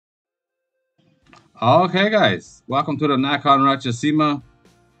Okay, guys, welcome to the Nakon Ratchasima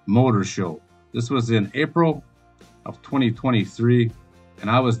Motor Show. This was in April of 2023, and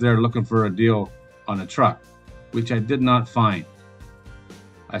I was there looking for a deal on a truck, which I did not find.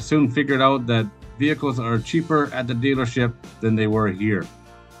 I soon figured out that vehicles are cheaper at the dealership than they were here.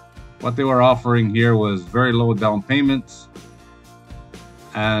 What they were offering here was very low down payments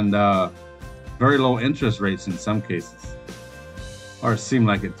and very low interest rates in some cases, or it seemed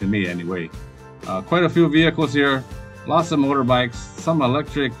like it to me anyway. Quite a few vehicles here, lots of motorbikes, some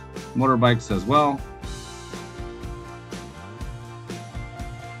electric motorbikes as well.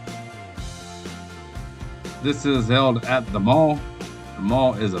 This is held at the mall. The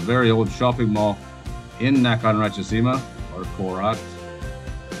mall is a very old shopping mall in Nakhon Ratchasima, or Korat.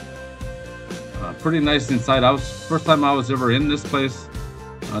 Pretty nice inside out. First time I was ever in this place.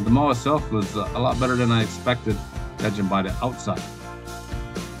 The mall itself was a lot better than I expected, judging by the outside.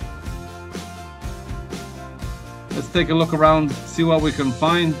 Let's take a look around, see what we can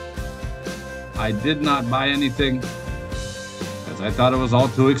find. I did not buy anything because I thought it was all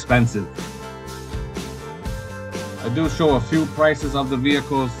too expensive. I do show a few prices of the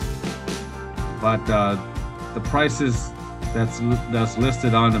vehicles, but the prices that's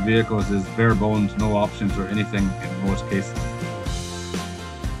listed on the vehicles is bare bones, no options or anything in most cases.